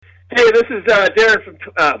Hey, this is Darren from.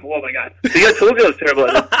 Oh my God, the Toolkit was terrible.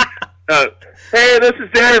 Hey, this is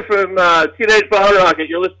Darren from Teenage Bottle Rocket.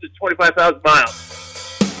 You're listening to 25,000 Miles.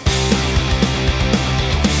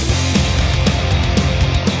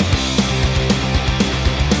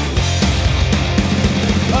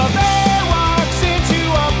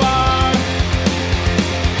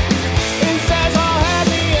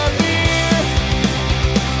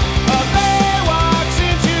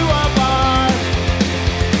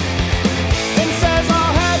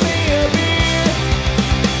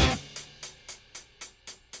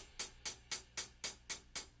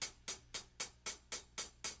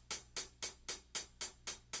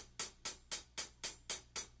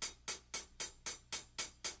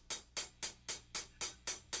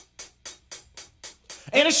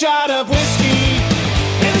 And a shot of whiskey,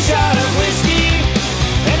 and a shot of whiskey,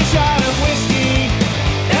 and a shot of whiskey,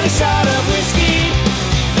 and a shot of whiskey,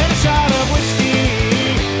 and a shot of whiskey,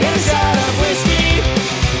 and a shot of whiskey,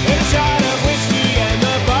 and a shot of whiskey, and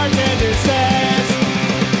the bartender says,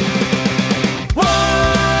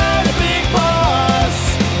 "Why the big boss?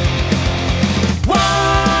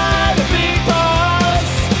 Why the big boss?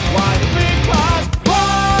 Why the big boss?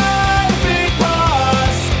 Why the big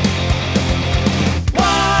boss?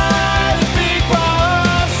 Why the big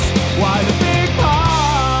boss? Why the big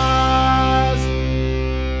boss?"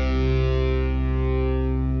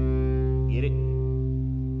 Get it?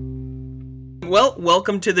 Well,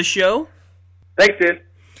 welcome to the show. Thanks, dude.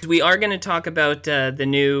 We are going to talk about the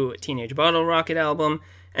new Teenage Bottle Rocket album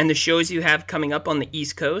and the shows you have coming up on the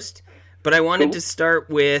East Coast. But I wanted to start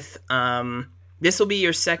with this will be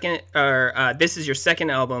your second, or this is your second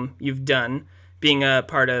album you've done, being a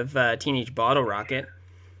part of Teenage Bottle Rocket.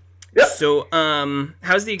 Yep. So,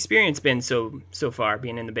 how's the experience been so far,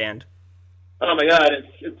 being in the band? Oh my God,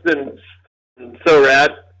 it's been so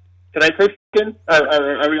rad. Can I say something?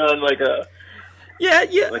 Are we on like a? Yeah.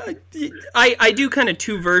 I do kind of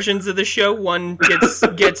two versions of the show. One gets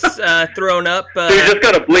thrown up. So you just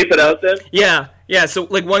gotta bleep it out then? Yeah. So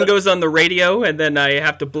like one goes on the radio, and then I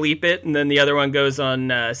have to bleep it, and then the other one goes on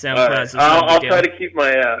SoundCloud. All right. So it's no I'll big try deal. to keep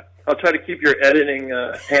my. I'll try to keep your editing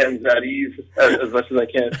hands at ease as much as I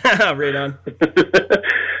can. Right on.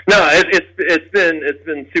 No, it's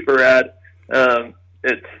been super rad.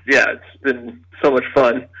 It's been so much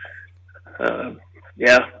fun.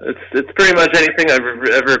 It's pretty much anything I've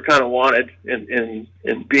ever kind of wanted in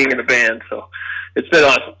being in a band. So it's been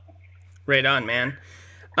awesome. Right on, man.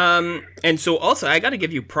 And so also, I got to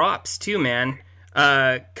give you props too, man.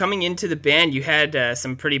 Coming into the band, you had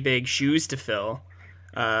some pretty big shoes to fill.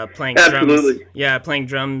 Playing Absolutely. drums. Yeah, playing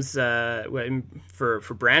drums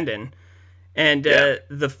for Brandon. And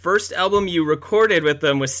the first album you recorded with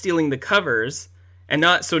them was Stealing the Covers. And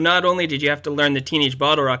not only did you have to learn the Teenage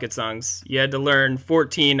Bottle Rocket songs, you had to learn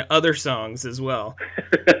 14 other songs as well.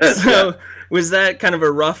 So was that kind of a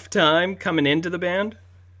rough time coming into the band?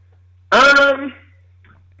 I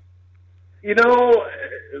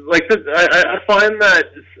find that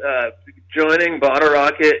joining Bottle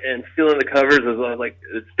Rocket and Stealing the Covers is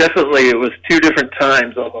it was two different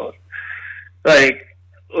times almost. Like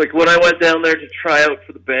when I went down there to try out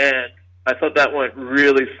for the band, I thought that went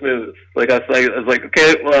really smooth. I was like,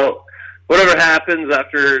 okay, well, whatever happens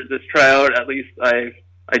after this tryout, at least I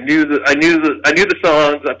knew the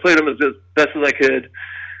songs. I played them as best as I could,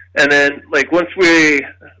 and then once it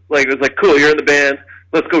was like, cool, you're in the band,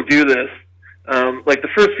 let's go do this. The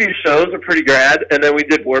first few shows were pretty rad, and then we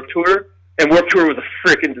did Warped Tour, and Warped Tour was a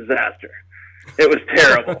freaking disaster. It was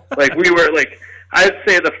terrible. We were I'd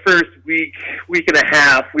say the first week and a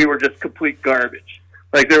half, we were just complete garbage.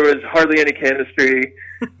 There was hardly any chemistry.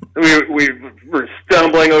 we were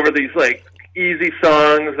stumbling over these easy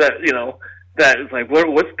songs that is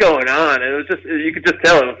what's going on? And it was just, you could just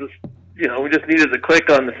tell it was just, we just needed to click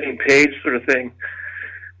on the same page sort of thing.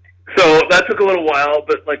 So that took a little while,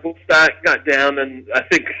 but once that got down, then I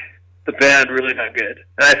think the band really got good.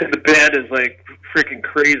 And I think the band is freaking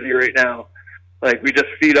crazy right now. We just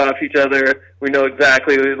feed off each other. We know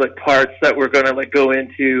exactly parts that we're gonna go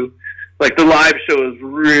into. The live show is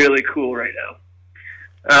really cool right now.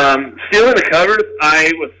 Stealing the Covers,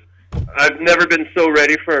 I've never been so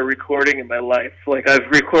ready for a recording in my life. I've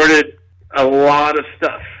recorded a lot of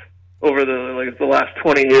stuff over the last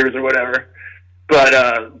 20 years or whatever. But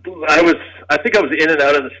I think I was in and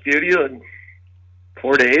out of the studio in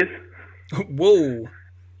 4 days. Whoa.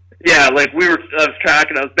 Yeah, I was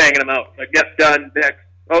tracking, I was banging them out. Yep, done, next.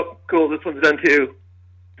 Oh, cool, this one's done too.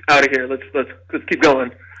 Out of here, let's keep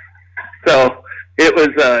going. So it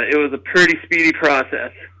was a pretty speedy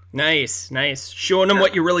process. Nice. Showing them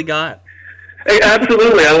what you really got. Hey,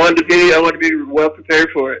 absolutely. I wanted to be well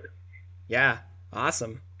prepared for it. Yeah,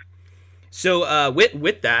 awesome. So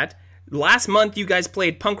with that, last month you guys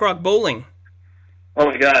played Punk Rock Bowling. Oh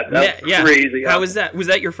my God, that's crazy. How was that? Was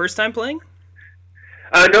that your first time playing?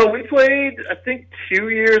 No, we played, I think, 2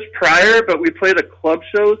 years prior, but we played a club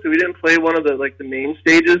show, so we didn't play one of the main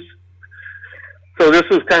stages. So this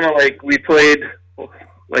was kind of like we played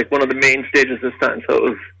like one of the main stages this time, so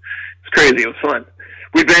it's crazy. It was fun.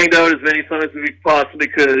 We banged out as many songs as we possibly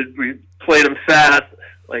could. We played them fast.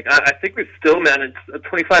 Like I think we still managed a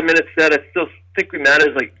 25-minute set. I still think we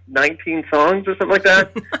managed like 19 songs or something like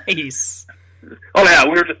that. Nice. Oh yeah,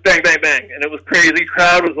 we were just bang, bang, bang, and it was crazy.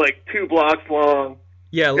 Crowd was like 2 blocks long.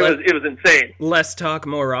 Yeah, it was insane. Less talk,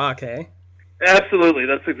 more rock, eh? Absolutely,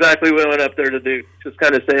 that's exactly what I went up there to do. Just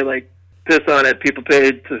kind of say like, piss on it. People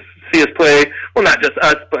paid to see us play. Well, not just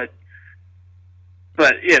us, but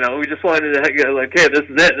you know, we just wanted to go like, hey, this is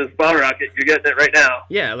it. This is Bottle Rocket. You're getting it right now.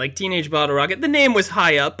 Yeah, like Teenage Bottle Rocket. The name was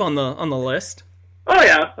high up on the list. Oh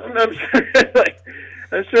yeah, I'm sure.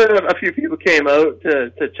 I'm sure a few people came out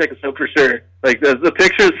to check us out for sure. Like the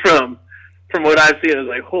pictures from what I've seen is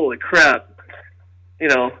like, holy crap. You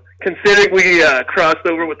know, considering we crossed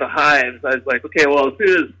over with the Hives, I was like, okay, well, as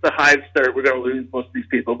soon as the Hives start, we're going to lose most of these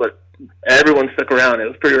people. But everyone stuck around. It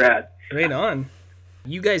was pretty rad. Right on.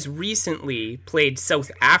 You guys recently played South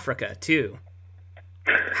Africa too.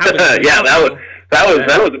 That was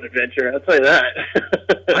an adventure. I'll tell you that.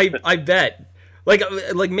 I bet. Like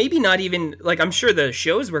maybe not even like I'm sure the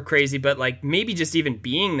shows were crazy, but like maybe just even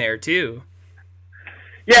being there too.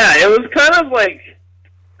 Yeah, it was kind of like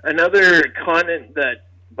another continent that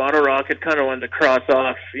Bottle Rocket kind of wanted to cross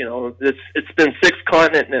off. You know, it's been 6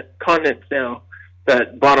 continents now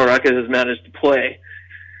that Bottle Rocket has managed to play.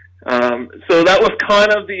 So that was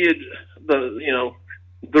kind of the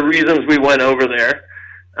reasons we went over there.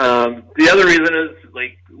 The other reason is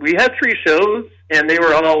like we had 3 shows and they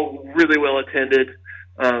were all really well attended.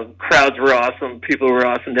 Crowds were awesome. People were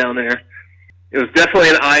awesome down there. It was definitely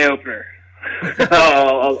an eye opener.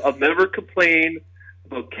 I'll never complain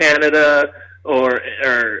about Canada or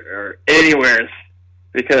anywhere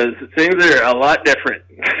because things are a lot different.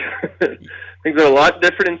 Things are a lot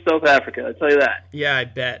different in South Africa. I'll tell you that. Yeah, I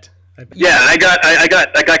bet. Yeah, I got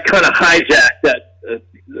kind of hijacked. That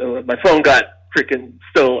my phone got freaking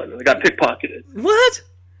stolen. I got pickpocketed. What?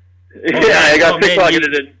 Yeah, I got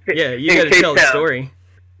pickpocketed. You got to tell the story.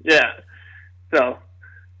 Yeah. So,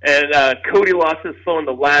 and Cody lost his phone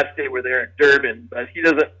the last day we're there in Durban, but he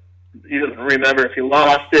doesn't remember if he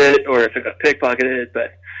lost it or if it got pickpocketed.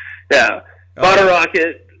 But yeah, Bottle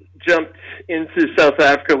Rocket jumped into South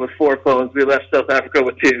Africa with 4 phones. We left South Africa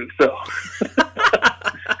with 2. So,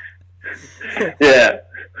 yeah.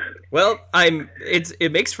 Well,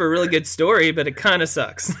 it makes for a really good story, but it kind of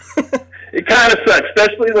sucks. It kind of sucks,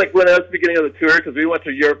 especially like when I was beginning of the tour because we went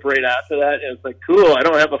to Europe right after that, and it's like, cool, I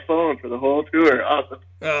don't have a phone for the whole tour. Awesome.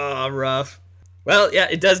 Oh, rough. Well, yeah,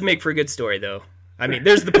 it does make for a good story, though. I mean,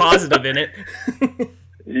 there's the positive in it.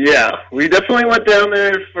 Yeah, we definitely went down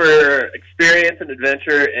there for experience and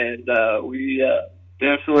adventure, and we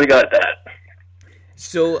definitely got that.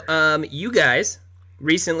 So, you guys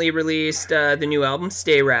recently released the new album,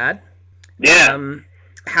 Stay Rad. Yeah.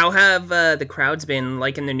 How have the crowds been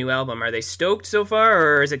liking the new album? Are they stoked so far,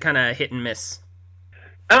 or is it kind of hit and miss?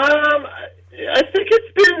 I think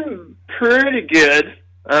it's been pretty good.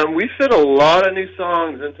 We fit a lot of new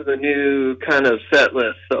songs into the new kind of set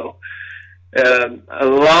list, so a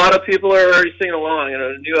lot of people are already singing along. And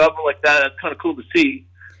a new album like that, that's kind of cool to see.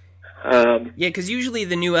 Yeah, because usually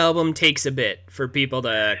the new album takes a bit for people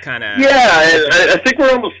to kind of... Yeah, I think we're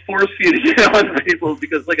almost force you to get on people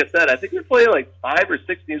because, like I said, I think we play like 5 or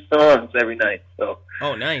 6 new songs every night. So.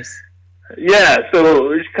 Oh, nice. Yeah, so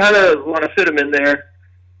we just kind of want to fit them in there.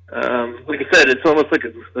 Like I said, it's almost like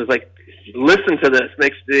it's like listen to this,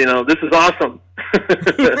 makes this is awesome.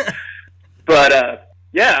 But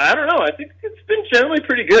yeah, I don't know. I think it's been generally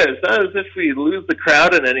pretty good. It's not as if we lose the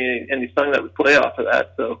crowd in any song that we play off of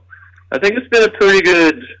that. So. I think it's been a pretty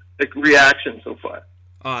good reaction so far.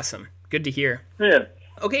 Awesome. Good to hear. Yeah.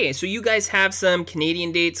 Okay, so you guys have some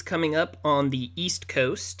Canadian dates coming up on the East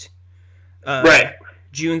Coast. Right.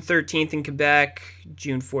 June 13th in Quebec,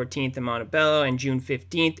 June 14th in Montebello, and June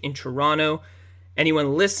 15th in Toronto.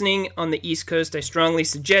 Anyone listening on the East Coast, I strongly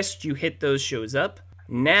suggest you hit those shows up.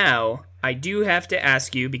 Now, I do have to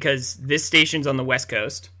ask you, because this station's on the West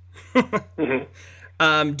Coast. Mm-hmm.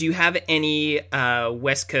 Do you have any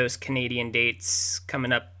West Coast Canadian dates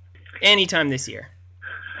coming up anytime this year?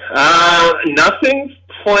 Nothing's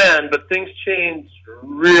planned, but things change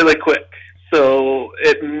really quick. So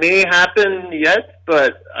it may happen yet,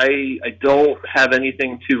 but I don't have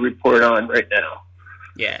anything to report on right now.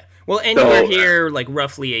 Yeah. Well, and So, you were here like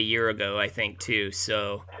roughly a year ago, I think, too.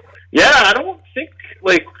 So Yeah, I don't think,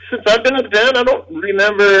 like, since I've been in the band, I don't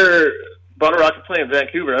remember Bottle Rocket playing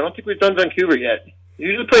Vancouver. I don't think we've done Vancouver yet. We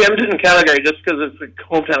usually play Edmonton and Calgary just because it's like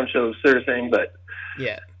hometown shows sort of thing, but...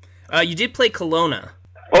 yeah, you did play Kelowna.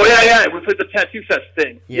 Oh, yeah, we played the Tattoo Fest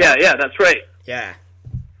thing. Yeah. Yeah, that's right. Yeah.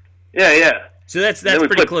 Yeah. So that's And then we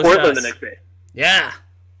pretty played close Portland to us. the next day. Yeah.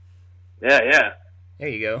 Yeah. There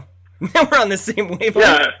you go. Now we're on the same wavelength.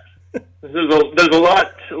 Yeah. There's a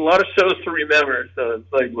lot of shows to remember, so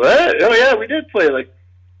it's like, what? Oh, yeah, we did play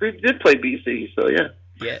BC, so yeah.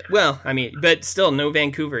 Yeah. Well, I mean, but still no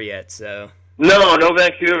Vancouver yet, so... No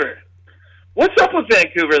Vancouver. What's up with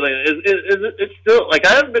Vancouver lately? Is it? It's still like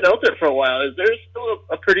I haven't been out there for a while. Is there still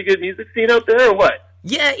a pretty good music scene out there, or what?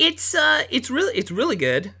 Yeah, it's really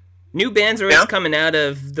good. New bands are always coming out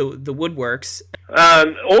of the woodworks.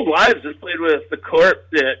 Old Wives just played with the Corp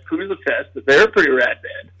at Cruiser Fest, but they're a pretty rad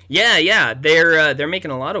band. Yeah, they're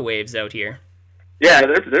making a lot of waves out here. Yeah,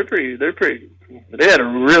 they're pretty. They had a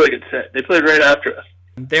really good set. They played right after us.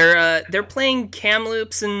 They're playing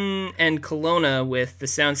Kamloops and Kelowna with the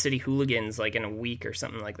Sound City Hooligans like in a week or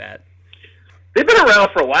something like that. They've been around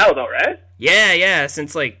for a while though, right? Yeah,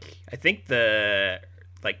 since like I think the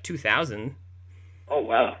 2000. Oh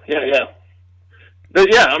wow, yeah.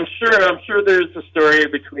 But yeah, I'm sure there's a story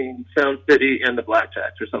between Sound City and the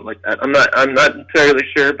Blackjacks or something like that. I'm not entirely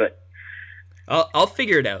sure, but I'll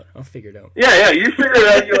figure it out. Yeah, you figure it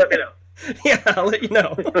out. You let me know. Yeah, I'll let you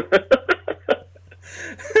know.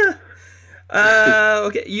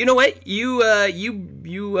 Okay, you know what? You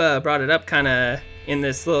brought it up kind of in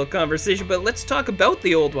this little conversation, but let's talk about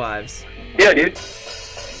the Old Wives. Yeah, dude.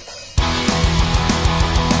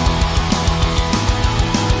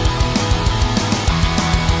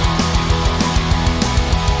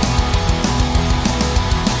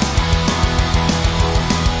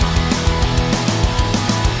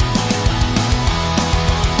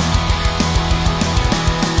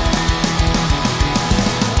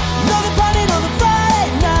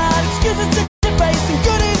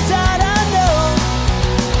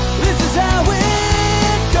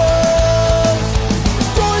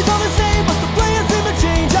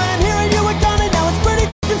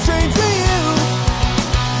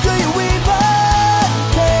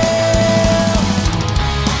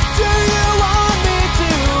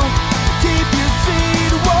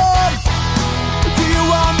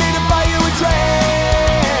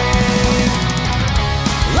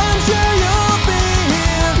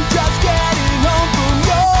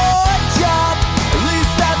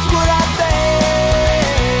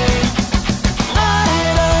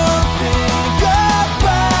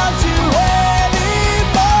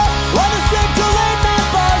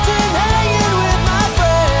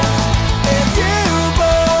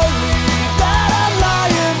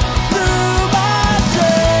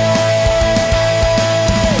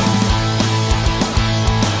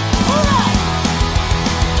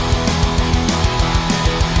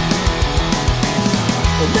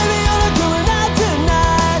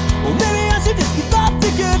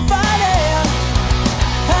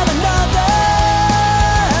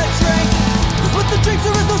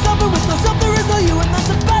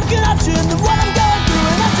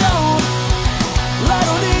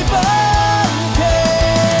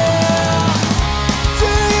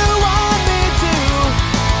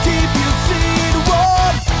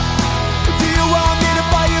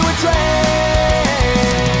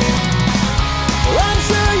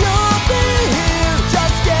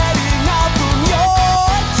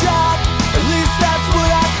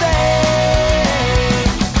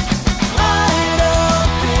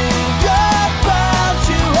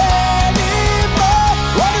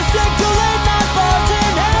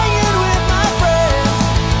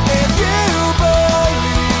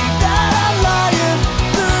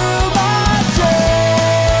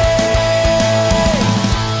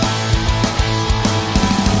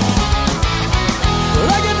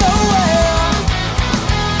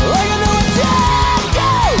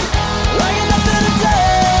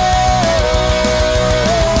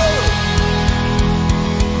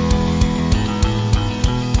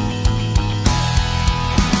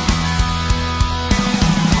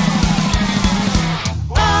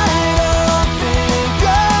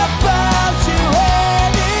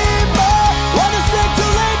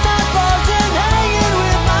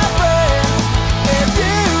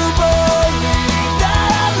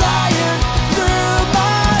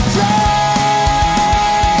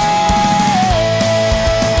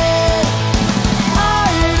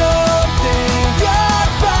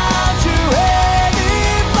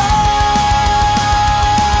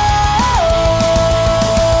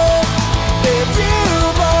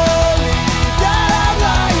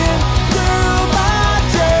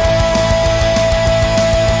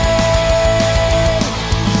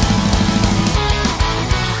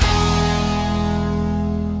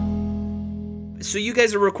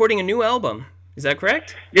 guys are recording a new album. Is that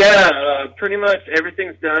correct? Yeah, pretty much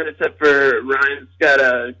everything's done except for Ryan's got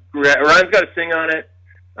to sing on it.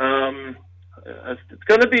 It's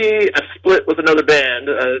going to be a split with another band.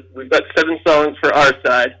 We've got 7 songs for our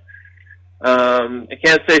side. I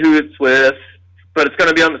can't say who it's with, but it's going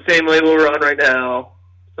to be on the same label we're on right now.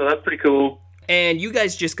 So that's pretty cool. And you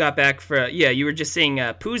guys just got back for, you were just saying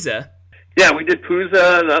Pooza. Yeah, we did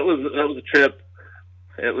Pooza. That was a trip.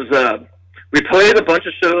 It was, we played a bunch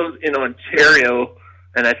of shows in Ontario,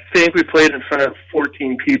 and I think we played in front of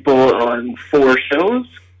 14 people on 4 shows.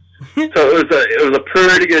 So it was a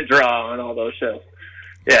pretty good draw on all those shows.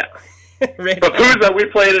 Yeah. Right. But Pooza, we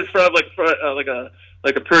played in front of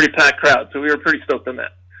like a pretty packed crowd, so we were pretty stoked on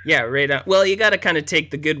that. Yeah, right on. Well, you got to kind of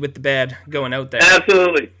take the good with the bad going out there.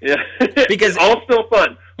 Absolutely, yeah. Because all still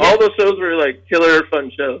fun. Yeah. All those shows were like killer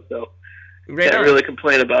fun shows, so right can't really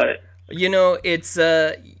complain about it. You know, it's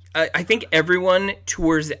I think everyone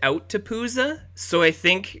tours out to Pooza, so I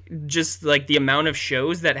think just like the amount of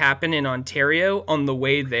shows that happen in Ontario on the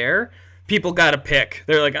way there, people got to pick.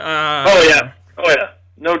 They're like, oh yeah,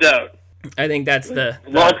 no doubt. I think that's the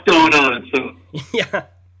lots going on. So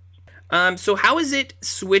yeah. So how is it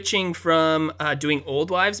switching from doing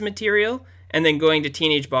Old Wives material and then going to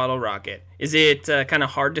Teenage Bottle Rocket? Is it kind of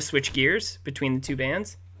hard to switch gears between the two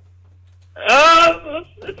bands?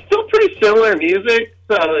 It's still pretty similar music.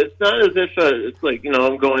 So it's not as if it's like, you know,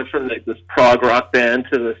 I'm going from like this prog rock band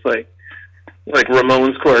to this like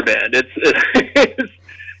Ramones core band. It's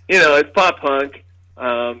you know, it's pop punk.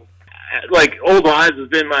 Like Old Wives has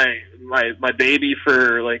been my baby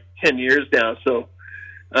for like 10 years now. So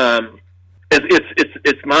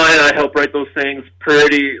it's mine. I help write those things.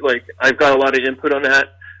 Pretty like I've got a lot of input on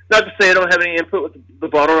that. Not to say I don't have any input with the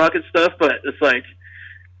Bottle Rocket stuff, but it's like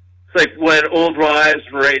when Old Wives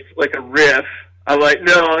writes like a riff, I'm like,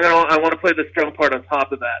 no, I want to play this drum part on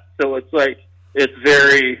top of that. So it's like it's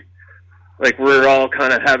very like we're all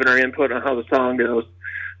kind of having our input on how the song goes.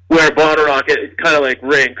 Where Bottle Rocket, it's kind of like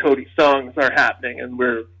Ray and Cody's songs are happening, and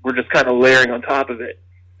we're just kind of layering on top of it.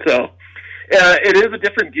 So it is a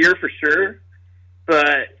different gear for sure,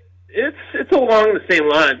 but it's along the same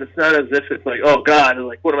lines. It's not as if it's like, oh God,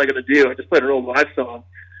 like what am I going to do? I just played an Old Wives song,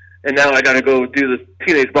 and now I got to go do this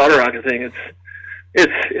Teenage Bottle Rocket thing.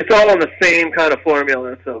 It's all on the same kind of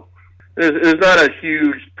formula. So there's not a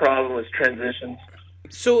huge problem with transitions.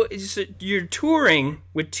 So you're touring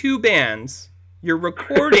with 2 bands. You're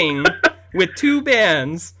recording with 2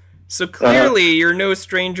 bands, so clearly you're no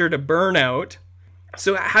stranger to burnout.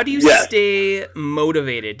 So how do you stay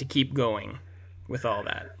motivated to keep going with all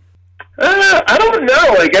that? I don't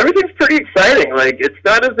know. Like, everything's pretty exciting. Like, it's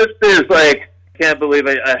not as if there's, like, I can't believe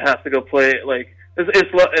I have to go play it. Like,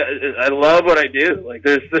 I love what I do. Like,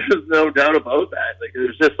 there's no doubt about that. Like,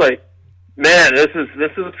 there's just, like, man, this is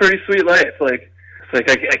a pretty sweet life. Like, it's like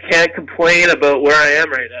I can't complain about where I am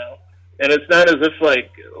right now. And it's not as if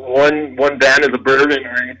like one band is a burden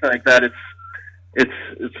or anything like that. It's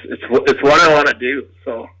what I want to do.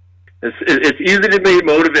 So it's easy to be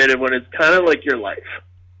motivated when it's kind of like your life.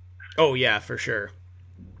 Oh yeah, for sure.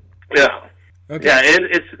 Yeah. Okay. Yeah.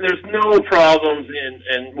 There's no problems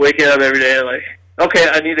in waking up every day like, okay,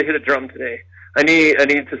 I need to hit a drum today. I need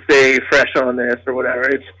to stay fresh on this or whatever.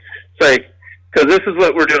 It's like. Because this is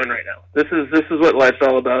what we're doing right now. This is what life's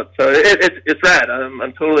all about. So it's rad.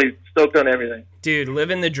 I'm totally stoked on everything. Dude,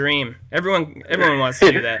 living the dream. Everyone wants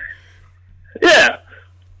to do that. Yeah.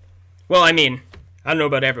 Well, I mean, I don't know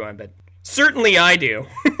about everyone, but certainly I do.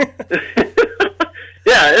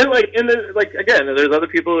 Yeah, and again, there's other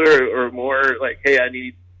people who are more like, hey, I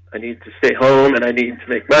need to stay home and I need to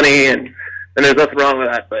make money, and there's nothing wrong with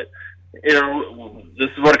that. But you know, this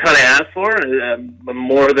is what I kind of asked for, and I'm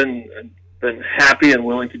more than happy and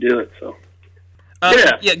willing to do it. So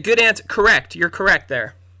yeah, good answer. Correct. You're correct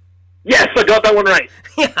there. Yes, I got that one right.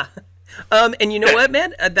 Yeah. And you know what,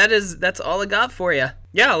 man? That's all I got for you.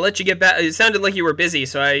 Yeah, I'll let you get back. It sounded like you were busy,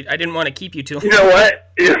 so I didn't want to keep you too long. You know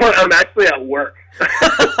what? I'm actually at work.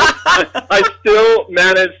 I still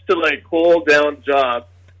managed to like hold down jobs,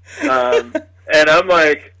 and I'm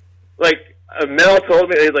like Mel told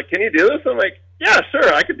me, he's like, "Can you do this?" I'm like, "Yeah,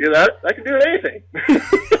 sure, I could do that. I can do anything."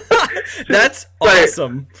 That's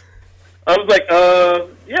awesome. I was like, I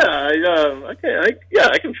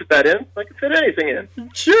can fit that in. I can fit anything in.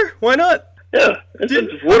 Sure, why not? Yeah.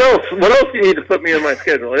 What else? What else do you need to put me in my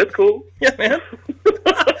schedule? It's cool. Yeah, man.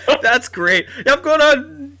 That's great. Yeah, I'm going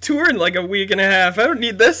on tour in like a week and a half. I don't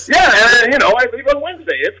need this. Yeah, and I leave on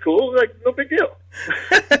Wednesday. It's cool. Like, no big deal.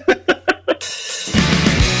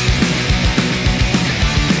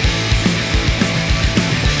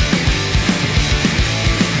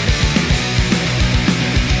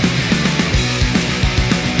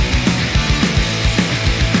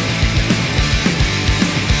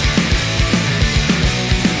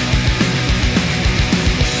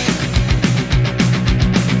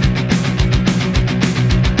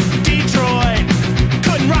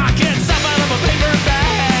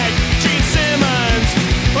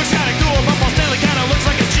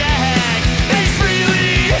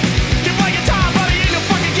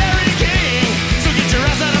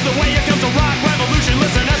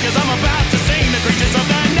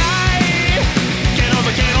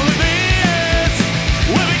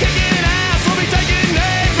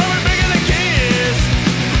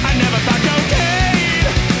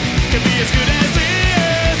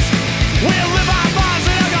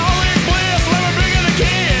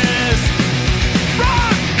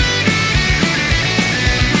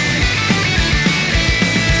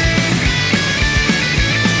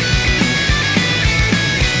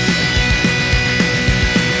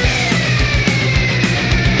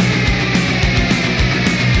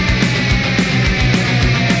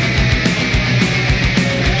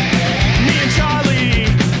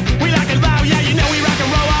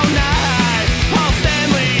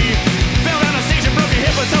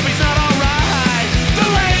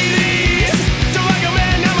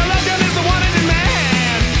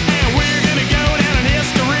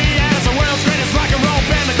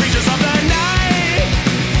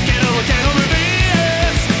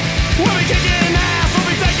 looking at